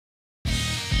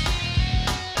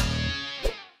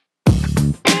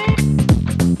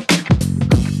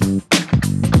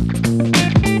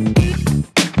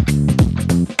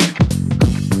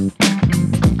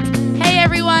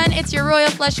Royal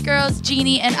Flush Girls,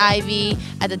 Jeannie and Ivy,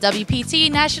 at the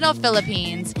WPT National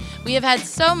Philippines. We have had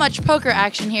so much poker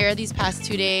action here these past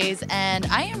 2 days, and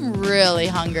I am really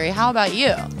hungry. How about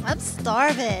you? I'm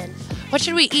starving. What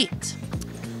should we eat?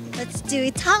 Let's do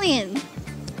Italian.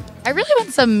 I really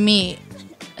want some meat.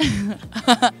 Me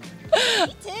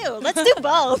too. Let's do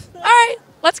both. All right,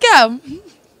 let's go.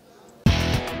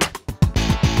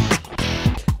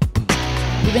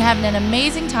 We've been having an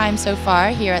amazing time so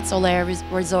far here at Solaire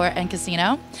Resort and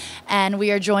Casino. And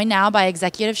we are joined now by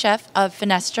Executive Chef of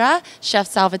Finestra, Chef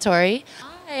Salvatore.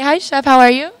 Hi, Chef, how are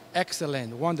you?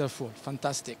 Excellent, wonderful,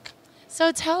 fantastic.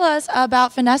 So tell us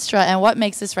about Finestra and what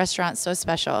makes this restaurant so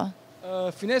special.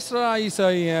 Finestra is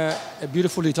a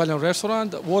beautiful Italian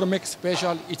restaurant. What makes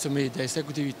special, it's me, the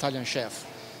executive Italian chef.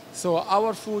 So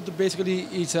our food basically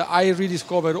is, I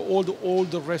rediscovered all the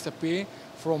old recipe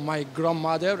from my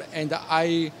grandmother, and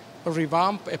I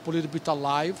revamp a little bit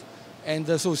alive,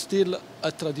 and so still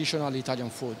a traditional Italian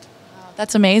food. Wow,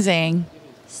 that's amazing.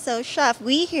 So, Chef,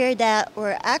 we hear that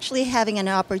we're actually having an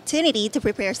opportunity to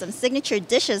prepare some signature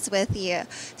dishes with you.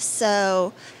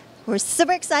 So, we're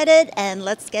super excited, and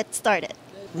let's get started.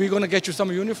 We're gonna get you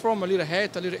some uniform, a little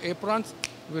hat, a little apron.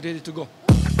 We're ready to go.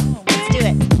 Let's do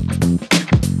it.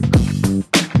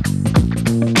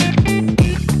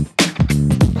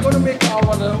 We're gonna make our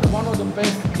one of the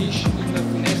best dish in the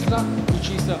Finestra, which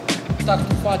is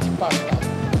tartufati pasta.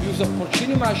 We use a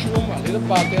porcini mushroom, a little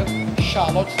butter,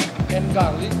 shallots, and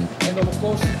garlic, and of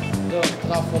course the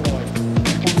truffle oil.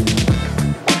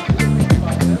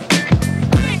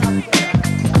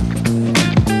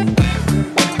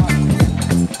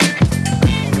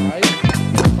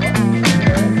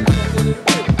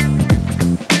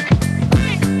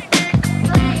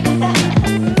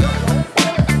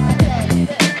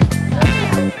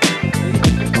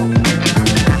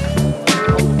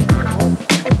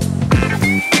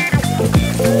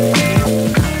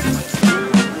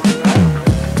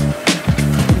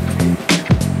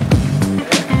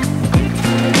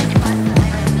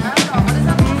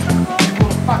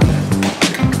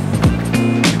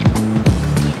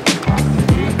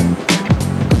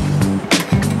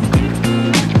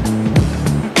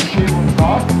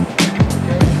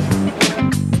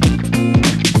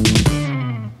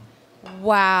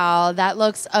 Wow, that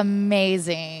looks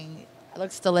amazing. It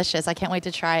looks delicious. I can't wait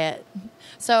to try it.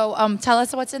 So tell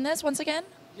us what's in this once again.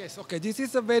 Yes, okay. This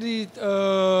is a very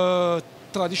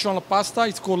traditional pasta.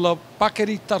 It's called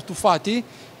paccheri tartufati.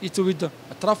 It's with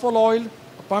truffle oil,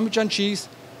 Parmesan cheese,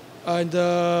 and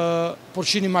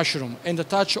porcini mushroom, and a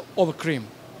touch of cream.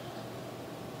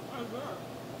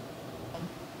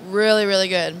 Really, really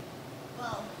good.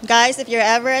 Guys, if you're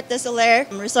ever at the Solaire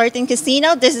Resort and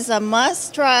Casino, this is a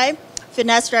must-try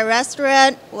Finestra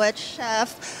restaurant with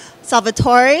Chef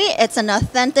Salvatore. It's an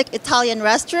authentic Italian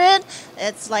restaurant.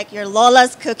 It's like your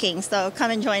Lola's cooking, so come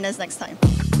and join us next time.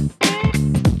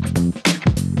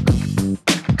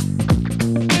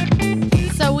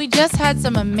 So we just had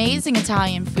some amazing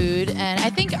Italian food, and I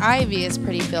think Ivy is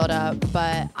pretty filled up,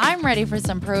 but I'm ready for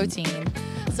some protein.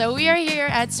 So we are here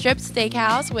at Strip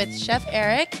Steakhouse with Chef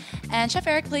Eric. And Chef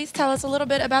Eric, please tell us a little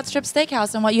bit about Strip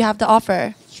Steakhouse and what you have to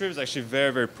offer. Strip is actually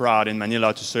very, very proud in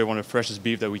Manila to serve one of the freshest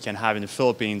beef that we can have in the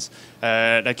Philippines.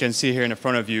 Like you can see here in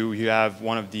front of you, you have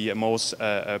one of the most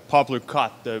popular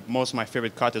cut, most of my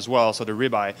favorite cut as well, so the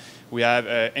ribeye. We have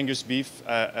Angus beef,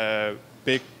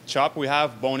 big chop. We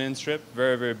have bone-in strip,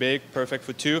 very, very big, perfect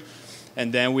for two.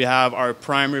 And then we have our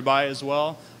prime ribeye as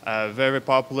well. Very, very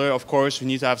popular. Of course, we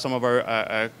need to have some of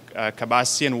our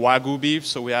Kabasi and Wagyu beef.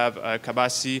 So we have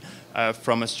Kabasi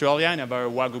from Australia and have our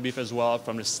Wagyu beef as well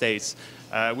from the States.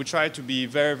 We try to be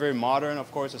very, very modern, of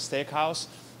course, a steakhouse.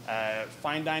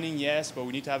 Fine dining, yes, but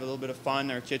we need to have a little bit of fun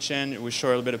in our kitchen. We show a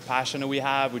little bit of passion that we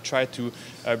have. We try to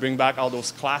bring back all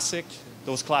those classics.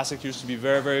 Those classics used to be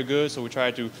very, very good, so we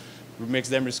try to makes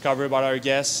them discover about our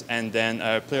guests and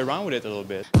then play around with it a little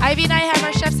bit. Ivy and I have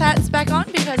our chef's hats back on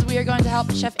because we are going to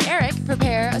help Chef Eric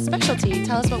prepare a specialty.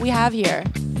 Tell us what we have here.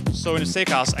 So in the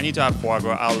steakhouse, I need to have foie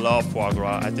gras. I love foie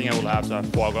gras. I think I will have to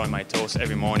have foie gras in my toast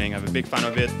every morning. I'm a big fan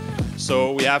of it.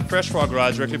 So we have fresh foie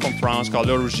gras directly from France called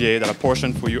Le Rougier that I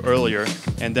portioned for you earlier.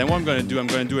 And then what I'm going to do a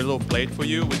little plate for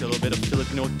you with a little bit of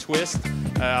Filipino twist.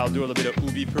 I'll do a little bit of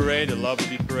ubi puree. I love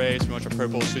ubi puree. It's pretty much a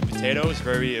purple sweet potato. It's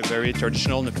very, very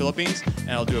traditional in the Philippines.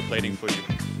 And I'll do a plating for you.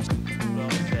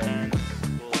 Then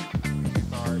we'll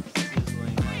start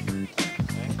sizzling like,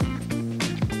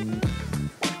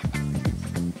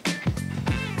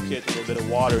 okay. it, a little bit of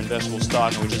water and vegetable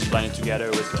stock, and we just blend it together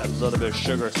with a little bit of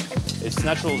sugar. It's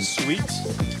naturally sweet,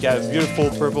 got a beautiful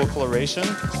purple coloration,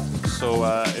 so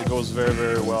it goes very,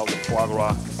 very well with foie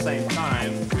gras. At the same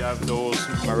time, we have those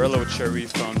Morello cherry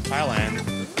from Thailand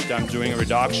that I'm doing a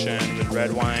reduction with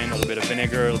red wine, a little bit of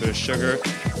vinegar, a little bit of sugar,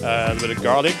 a little bit of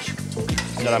garlic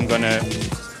that I'm gonna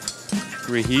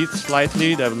reheat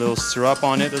slightly. They have a little syrup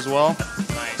on it as well.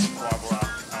 Nice foie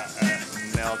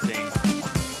gras melting.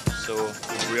 So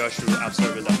the brioche will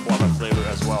absorb that foie gras flavor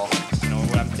as well. You know,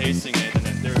 when I'm tasting it, and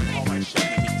then there's all my chef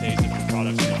make me taste different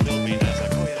products in the Philippines. It's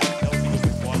like, oh yeah, that would be good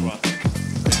with foie gras.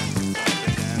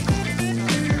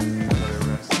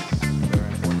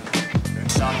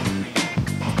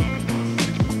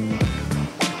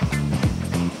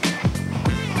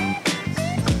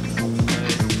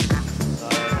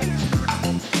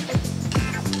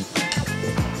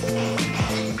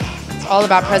 All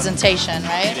about presentation,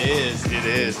 right? It is.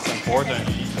 It's important.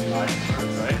 Right?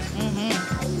 Mm-hmm.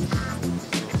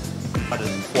 But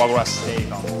it's foie gras steak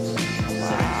almost.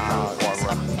 Wow. Foie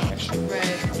gras.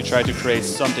 Right. You try to create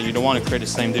something. You don't want to create the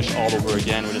same dish all over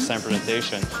again with the same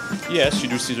presentation. Yes, you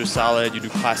do Caesar salad, you do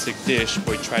classic dish,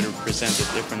 but you try to present it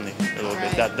differently a little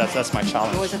bit. That's my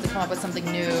challenge. You always have to come up with something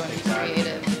new and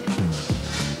creative.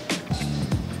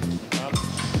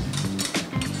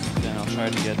 Then I'll try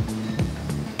to get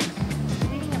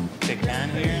pecan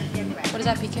here. What is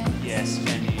that, pecan? Yes,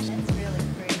 candies.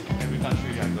 Every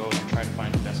country I go, I try to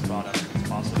find the best product as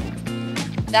possible.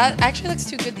 That actually looks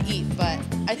too good to eat, but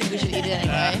I think we should eat it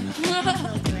anyway.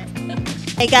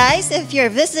 Hey guys, if you're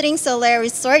visiting Solaire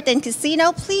Resort and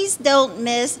Casino, please don't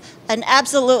miss an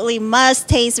absolutely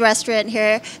must-taste restaurant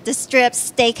here, the Strip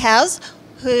Steakhouse,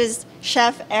 whose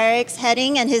Chef Eric's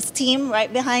heading and his team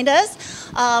right behind us.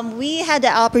 We had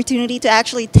the opportunity to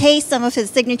actually taste some of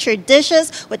his signature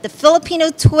dishes with the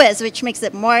Filipino twist, which makes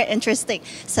it more interesting.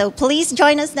 So please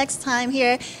join us next time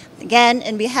here. Again,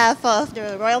 in behalf of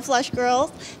the Royal Flush Girls,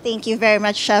 thank you very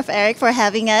much, Chef Eric, for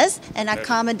having us and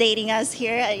accommodating us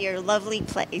here at your lovely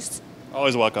place.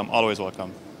 Always welcome, always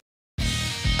welcome.